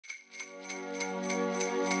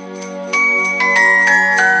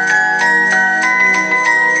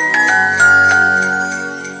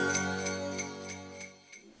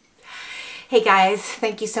guys,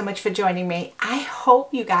 thank you so much for joining me. I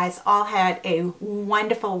hope you guys all had a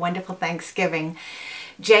wonderful, wonderful Thanksgiving.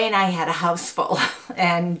 Jay and I had a house full,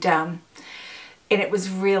 and it was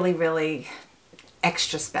really, really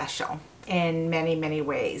extra special in many, many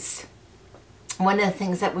ways. One of the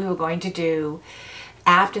things that we were going to do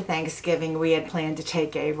after Thanksgiving, we had planned to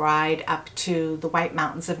take a ride up to the White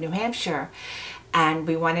Mountains of New Hampshire. And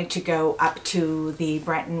we wanted to go up to the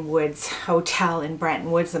Bretton Woods Hotel in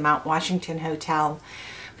Bretton Woods, the Mount Washington Hotel,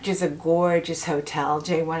 which is a gorgeous hotel.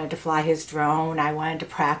 Jay wanted to fly his drone. I wanted to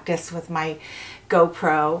practice with my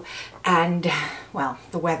GoPro. And, well,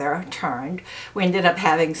 the weather turned. We ended up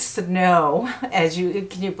having snow,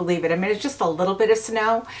 can you believe it? I mean, it's just a little bit of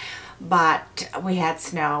snow, but we had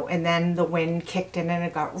snow, and then the wind kicked in and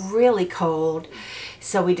it got really cold.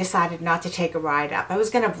 So we decided not to take a ride up. I was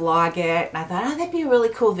going to vlog it, and I thought, oh, that'd be a really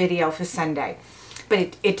cool video for Sunday.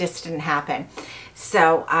 But it just didn't happen.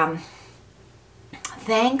 So,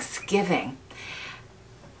 Thanksgiving.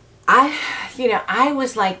 I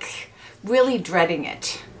was like really dreading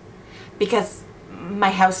it because my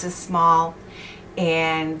house is small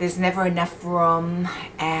and there's never enough room,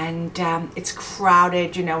 and it's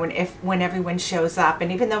crowded, you know, when everyone shows up.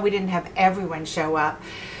 And even though we didn't have everyone show up,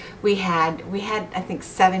 we had I think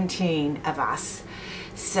 17 of us.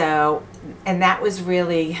 So, and that was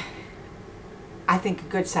really, I think, a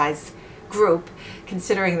good sized group,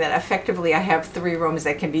 considering that effectively I have 3 rooms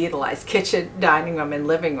that can be utilized: kitchen, dining room, and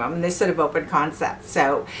living room, and they're sort of open concept.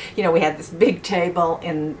 So, you know, we had this big table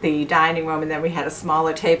in the dining room, and then we had a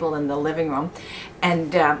smaller table in the living room,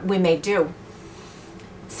 and we made do.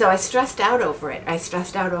 So I stressed out over it. I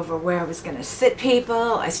stressed out over where I was going to sit people.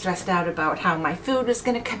 I stressed out about how my food was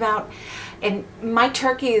going to come out. And my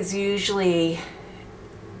turkey is usually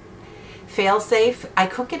fail-safe. I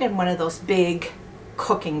cook it in one of those big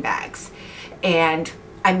cooking bags. And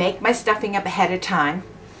I make my stuffing up ahead of time.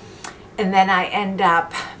 And then I end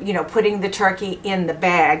up, you know, putting the turkey in the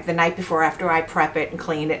bag the night before after I prep it and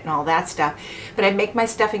clean it and all that stuff. But I make my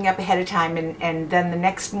stuffing up ahead of time, and then the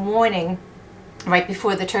next morning, right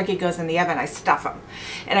before the turkey goes in the oven, I stuff them.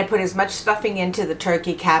 And I put as much stuffing into the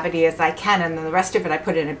turkey cavity as I can, and then the rest of it I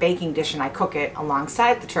put in a baking dish and I cook it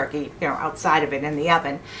alongside the turkey, you know, outside of it in the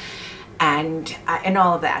oven, and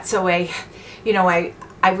all of that. So I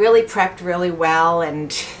really prepped really well,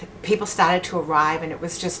 and people started to arrive, and it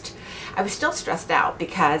was just, I was still stressed out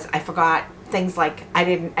because I forgot things like I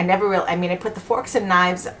put the forks and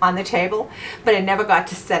knives on the table, but I never got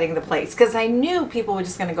to setting the plates because I knew people were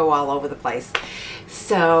just going to go all over the place.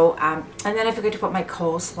 So, and then I forgot to put my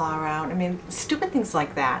coleslaw out. I mean, stupid things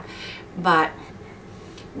like that. But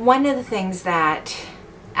one of the things that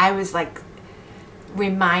I was like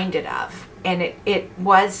reminded of, and it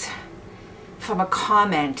was from a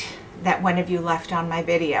comment that one of you left on my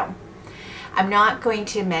video. I'm not going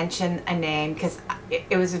to mention a name because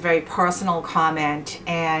it was a very personal comment,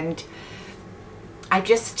 and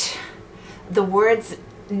the words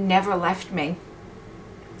never left me.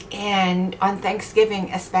 And on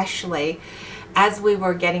Thanksgiving especially, as we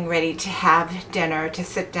were getting ready to have dinner, to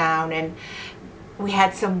sit down, and we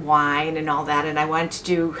had some wine and all that, and I wanted to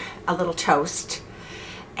do a little toast,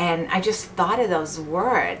 and I just thought of those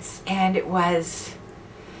words, and it was,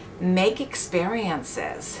 make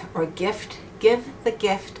experiences, or give the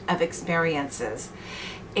gift of experiences.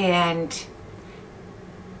 And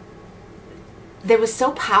they were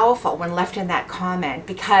so powerful when left in that comment,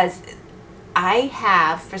 because I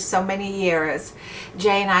have for so many years,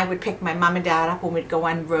 Jay and I would pick my mom and dad up when we'd go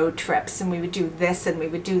on road trips, and we would do this and we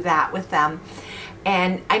would do that with them.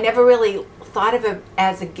 And I never really thought of it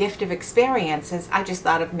as a gift of experiences. I just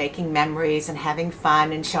thought of making memories and having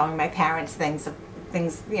fun and showing my parents things,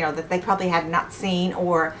 you know, that they probably had not seen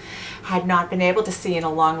or had not been able to see in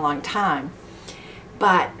a long, long time.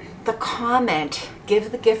 But the comment,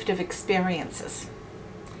 give the gift of experiences,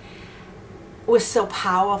 was so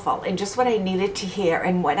powerful, and just what I needed to hear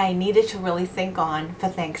and what I needed to really think on for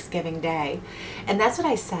Thanksgiving Day. And that's what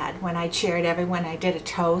I said when I cheered everyone. I did a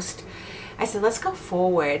toast. I said, let's go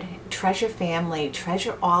forward, treasure family,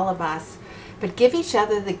 treasure all of us, but give each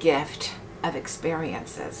other the gift of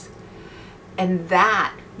experiences. And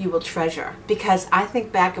that you will treasure, because I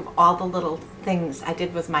think back of all the little things I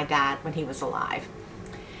did with my dad when he was alive.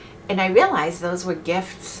 And I realized those were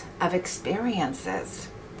gifts of experiences.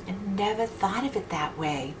 I never thought of it that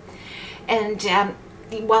way. And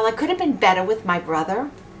while I could have been better with my brother,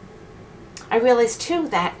 I realized too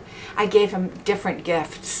that I gave him different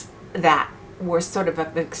gifts that were sort of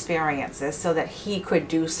experiences so that he could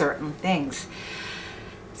do certain things.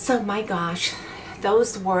 So my gosh,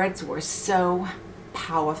 those words were so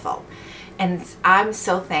powerful. And I'm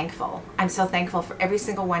so thankful. I'm so thankful for every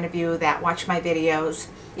single one of you that watch my videos,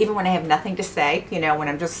 even when I have nothing to say, you know, when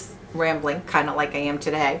I'm just rambling, kind of like I am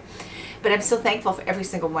today. But I'm so thankful for every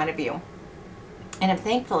single one of you. And I'm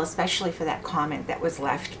thankful especially for that comment that was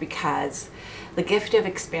left, because the gift of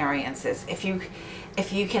experiences, if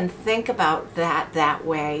you can think about that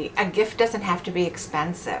way, a gift doesn't have to be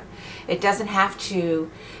expensive. It doesn't have to,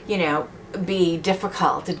 you know, be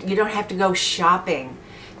difficult. You don't have to go shopping.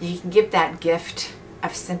 You can give that gift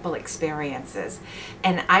of simple experiences.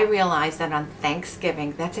 And I realized that on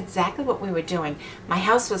Thanksgiving, that's exactly what we were doing. My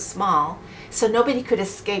house was small, so nobody could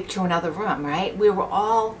escape to another room, right? We were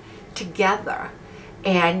all together.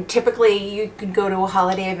 And typically you can go to a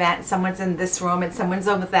holiday event and someone's in this room and someone's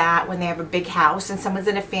over that when they have a big house, and someone's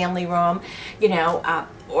in a family room, you know,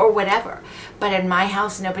 or whatever. But in my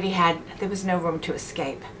house, there was no room to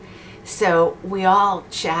escape. So we all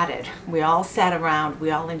chatted, we all sat around, we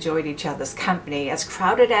all enjoyed each other's company. As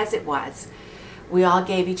crowded as it was, we all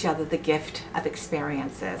gave each other the gift of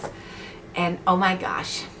experiences. And oh my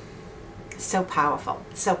gosh, so powerful,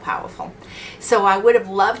 so powerful. So I would have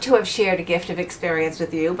loved to have shared a gift of experience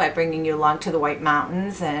with you by bringing you along to the White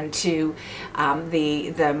Mountains and to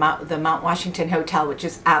the Mount Washington Hotel, which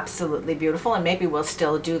is absolutely beautiful, and maybe we'll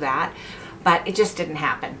still do that, but it just didn't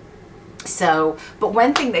happen. So, but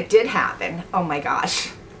one thing that did happen, oh my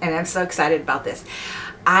gosh, and I'm so excited about this.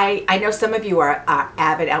 I know some of you are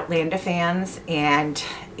avid Outlander fans, and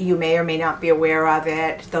you may or may not be aware of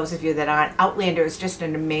it. Those of you that aren't, Outlander is just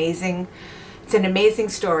it's an amazing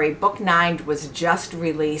story. Book 9 was just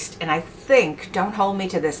released, and I think, don't hold me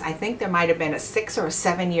to this, I think there might have been a 6 or a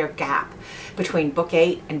 7 year gap between Book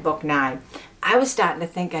 8 and Book 9. I was starting to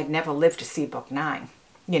think I'd never live to see Book 9,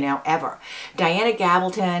 you know, ever. Diana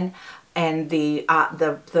Gabaldon, and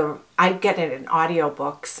I get it in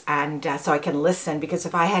audiobooks, and so I can listen, because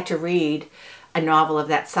if I had to read a novel of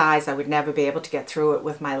that size, I would never be able to get through it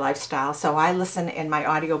with my lifestyle. So I listen in my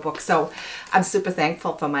audiobook. So I'm super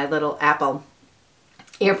thankful for my little Apple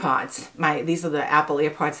Airpods. These are the Apple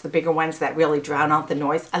Airpods, the bigger ones that really drown out the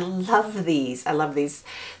noise. I love these. I love these.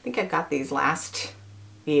 I think I got these last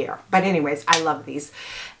year. But anyways, I love these.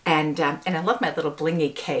 And I love my little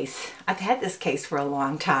blingy case. I've had this case for a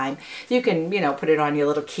long time. You can, you know, put it on your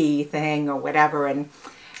little key thing or whatever, and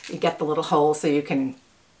you get the little hole so you can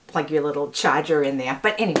plug your little charger in there.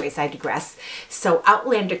 But anyways, I digress. So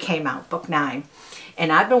Outlander came out, Book 9.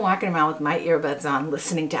 And I've been walking around with my earbuds on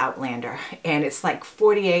listening to Outlander. And it's like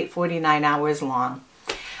 48, 49 hours long.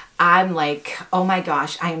 I'm like, oh my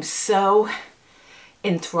gosh, I am so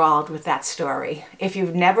enthralled with that story. If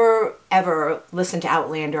you've never ever listened to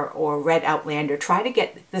Outlander or read Outlander, try to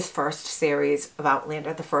get this first series of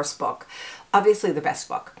Outlander, the first book. Obviously the best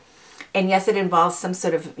book. And yes, it involves some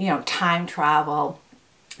sort of, you know, time travel,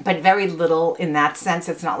 but very little in that sense.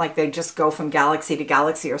 It's not like they just go from galaxy to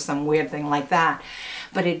galaxy or some weird thing like that.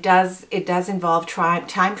 But it does involve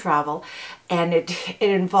time travel, and it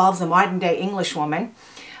involves a modern day English woman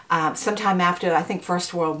sometime after, I think,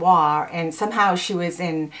 First World War, and somehow she was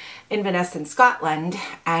in Inverness in Scotland,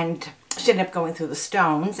 and she ended up going through the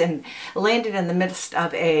Stones and landed in the midst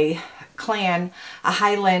of a clan, a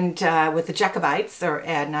Highland with the Jacobites,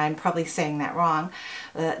 and I'm probably saying that wrong,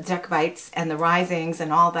 the Jacobites and the Risings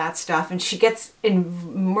and all that stuff, and she gets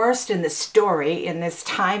immersed in this story, in this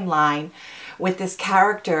timeline, with this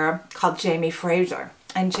character called Jamie Fraser.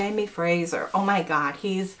 And Jamie Fraser, oh my God,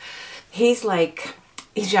 he's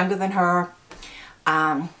younger than her,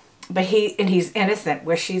 but he's innocent,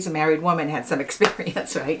 where she's a married woman, had some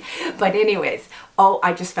experience, right? But anyways, oh,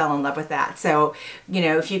 I just fell in love with that. So, you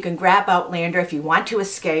know, if you can grab Outlander, if you want to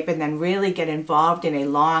escape and then really get involved in a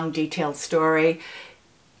long, detailed story,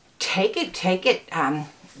 take it,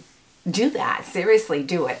 do that. Seriously,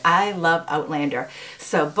 do it. I love Outlander.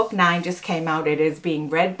 So Book 9 just came out. It is being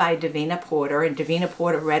read by Davina Porter, and Davina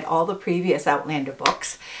Porter read all the previous Outlander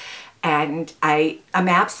books. And I'm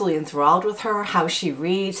absolutely enthralled with her, how she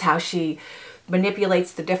reads, how she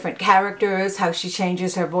manipulates the different characters, how she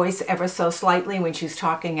changes her voice ever so slightly when she's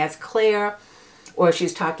talking as Claire or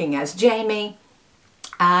she's talking as Jamie.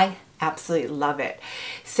 I absolutely love it.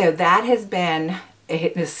 So that has been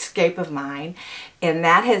an escape of mine, and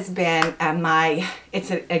that has been it's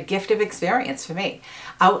a gift of experience for me.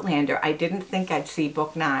 Outlander, I didn't think I'd see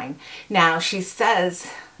Book 9. Now, she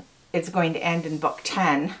says it's going to end in Book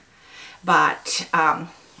 10. But I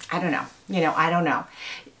don't know. You know, I don't know.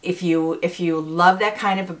 If you love that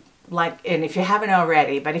kind of and if you haven't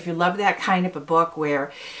already, but if you love that kind of a book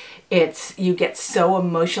where you get so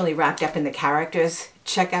emotionally wrapped up in the characters,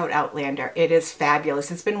 check out Outlander. It is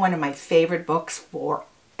fabulous. It's been one of my favorite books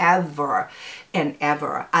forever and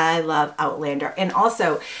ever. I love Outlander. And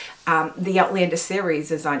also, the Outlander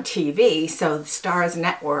series is on TV, so the Starz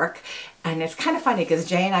Network. And it's kind of funny because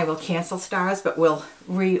Jay and I will cancel Starz, but we'll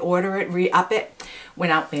reorder it, re-up it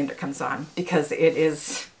when Outlander comes on, because it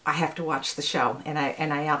is, I have to watch the show, and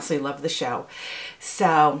I absolutely love the show.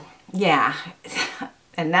 So yeah,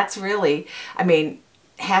 and that's really, I mean,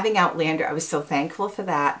 having Outlander, I was so thankful for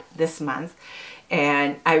that this month.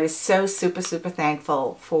 And I was so super, super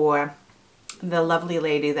thankful for the lovely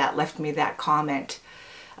lady that left me that comment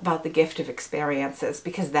about the gift of experiences,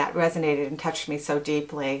 because that resonated and touched me so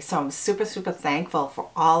deeply. So I'm super, super thankful for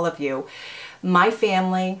all of you. My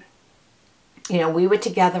family, you know, we were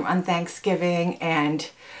together on Thanksgiving, and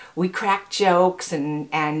we cracked jokes,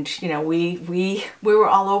 and you know, we were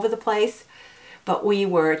all over the place, but we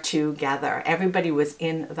were together. Everybody was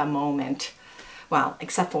in the moment. Well,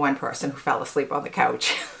 except for one person who fell asleep on the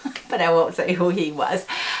couch, but I won't say who he was.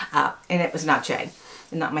 And it was not Jay,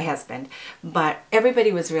 not my husband. But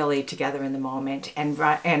everybody was really together in the moment.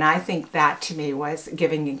 And I think that to me was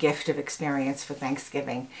giving a gift of experience for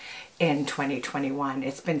Thanksgiving in 2021.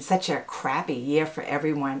 It's been such a crappy year for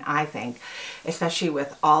everyone, I think, especially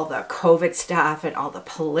with all the COVID stuff and all the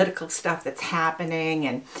political stuff that's happening,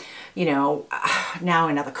 and, you know, now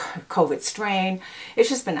another COVID strain. It's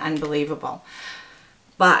just been unbelievable.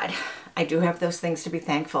 But I do have those things to be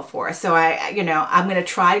thankful for. So you know, I'm going to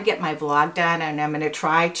try to get my vlog done, and I'm going to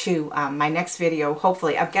try to, my next video,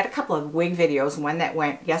 hopefully, I've got a couple of wig videos, one that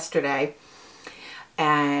went yesterday,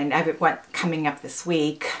 and I've one coming up this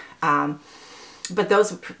week. But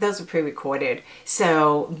those were pre-recorded.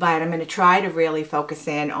 So, but I'm going to try to really focus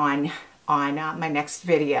in on my next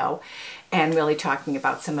video, and really talking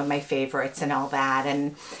about some of my favorites and all that.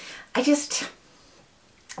 And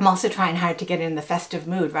I'm also trying hard to get in the festive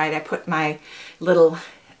mood, right? I put my little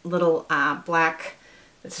black,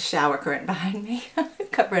 it's a shower curtain behind me,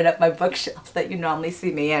 covering up my bookshelf that you normally see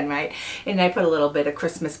me in, right? And I put a little bit of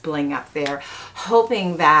Christmas bling up there,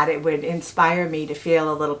 hoping that it would inspire me to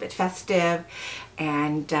feel a little bit festive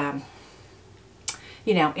and,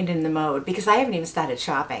 you know, in the mode, because I haven't even started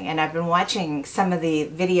shopping. And I've been watching some of the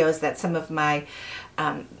videos that some of my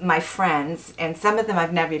friends, and some of them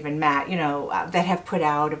I've never even met, you know, that have put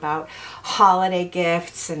out about holiday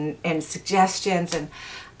gifts and suggestions, and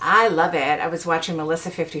I love it. I was watching Melissa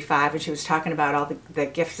 55, and she was talking about all the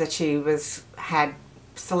gifts that she had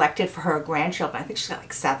selected for her grandchildren. I think she's got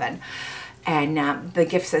like 7, and the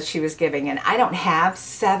gifts that she was giving. And I don't have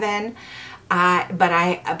 7, but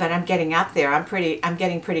I'm getting up there. I'm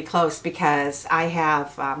getting pretty close, because I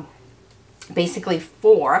have basically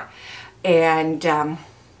 4. And I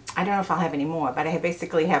don't know if I'll have any more, but I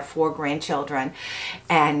basically have 4 grandchildren.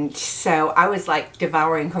 And so I was like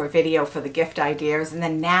devouring her video for the gift ideas. And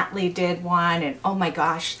then Natalie did one, and oh my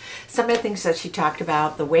gosh, some of the things that she talked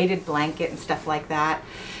about, the weighted blanket and stuff like that,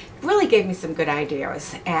 really gave me some good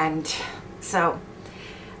ideas. And so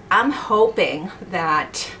I'm hoping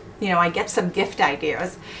that, you know, I get some gift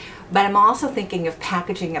ideas, but I'm also thinking of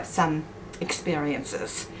packaging up some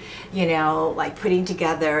experiences, you know, like putting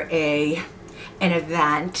together an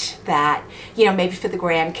event that, you know, maybe for the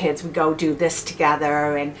grandkids, we go do this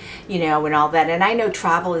together, and, you know, and all that. And I know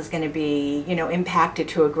travel is going to be, you know, impacted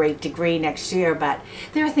to a great degree next year, but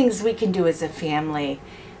there are things we can do as a family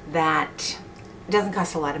that doesn't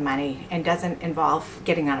cost a lot of money and doesn't involve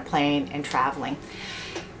getting on a plane and traveling.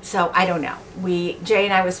 So I don't know. Jay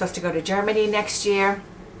and I were supposed to go to Germany next year,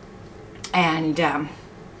 and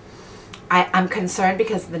I'm concerned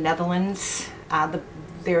because the Netherlands,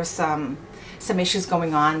 there's some issues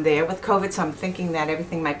going on there with COVID, so I'm thinking that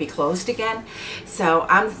everything might be closed again. So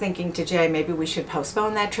I'm thinking to Jay, maybe we should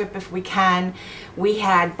postpone that trip if we can. We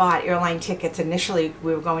had bought airline tickets initially.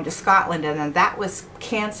 We were going to Scotland, and then that was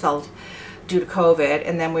canceled due to COVID,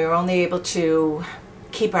 and then we were only able to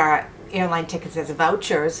keep our airline tickets as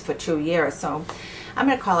vouchers for 2 years. So I'm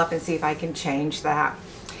going to call up and see if I can change that,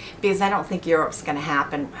 because I don't think Europe's going to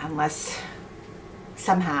happen unless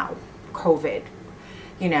somehow COVID,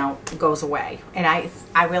 you know, goes away. And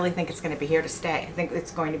I really think it's going to be here to stay. I think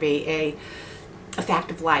it's going to be a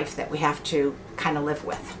fact of life that we have to kind of live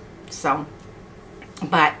with. So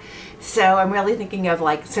I'm really thinking of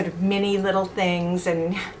like sort of mini little things.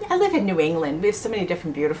 And I live in New England. We have so many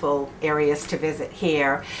different beautiful areas to visit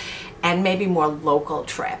here, and maybe more local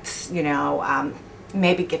trips, you know,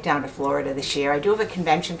 maybe get down to Florida this year. I do have a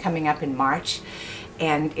convention coming up in March,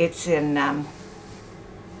 and it's in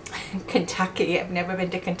Kentucky. I've never been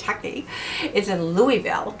to Kentucky. It's in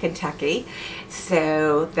Louisville, Kentucky.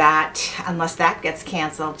 So that, unless that gets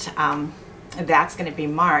canceled, that's going to be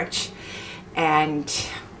March. And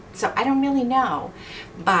So I don't really know,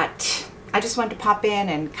 but I just wanted to pop in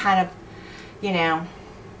and kind of, you know,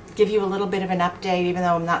 give you a little bit of an update, even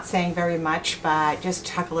though I'm not saying very much, but just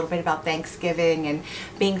talk a little bit about Thanksgiving and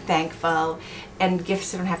being thankful, and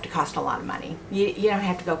gifts don't have to cost a lot of money. You don't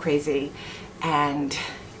have to go crazy and,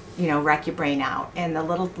 you know, wreck your brain out. And the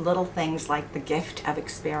little things like the gift of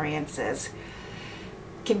experiences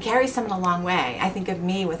can carry someone a long way. I think of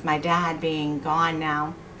me with my dad being gone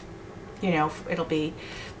now. You know, it'll be,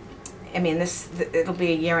 I mean, it'll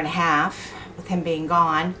be a year and a half with him being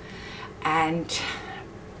gone, and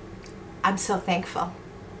I'm so thankful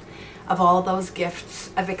of all those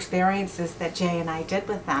gifts of experiences that Jay and I did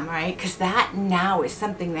with them, right? Because that now is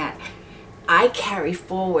something that I carry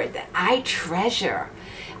forward, that I treasure.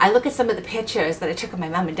 I look at some of the pictures that I took of my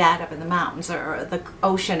mom and dad up in the mountains or the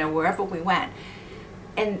ocean or wherever we went,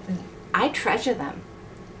 and I treasure them,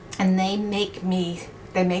 and they make me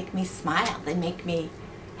smile. They make me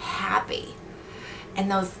happy.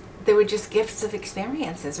 And they were just gifts of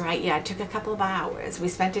experiences, right? Yeah, it took a couple of hours. We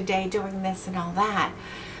spent a day doing this and all that.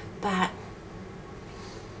 But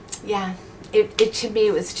yeah, it to me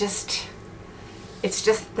it's just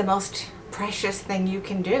the most precious thing you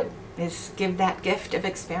can do, is give that gift of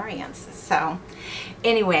experience. So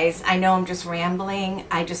anyways, I know I'm just rambling.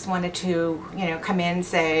 I just wanted to, you know, come in and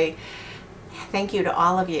say thank you to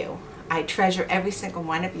all of you. I treasure every single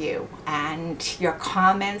one of you, and your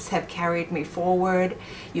comments have carried me forward.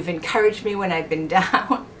 You've encouraged me when I've been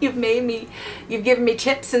down. You've given me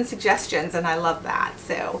tips and suggestions, and I love that.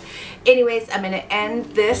 So anyways, I'm going to end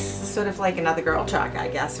this sort of like another girl talk, I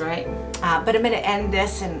guess, right? But I'm going to end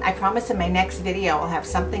this, and I promise in my next video I'll have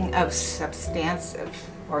something of substance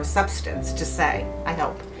to say. I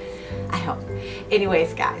hope.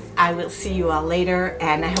 Anyways, guys, I will see you all later,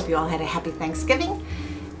 and I hope you all had a happy Thanksgiving.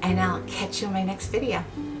 And I'll catch you in my next video.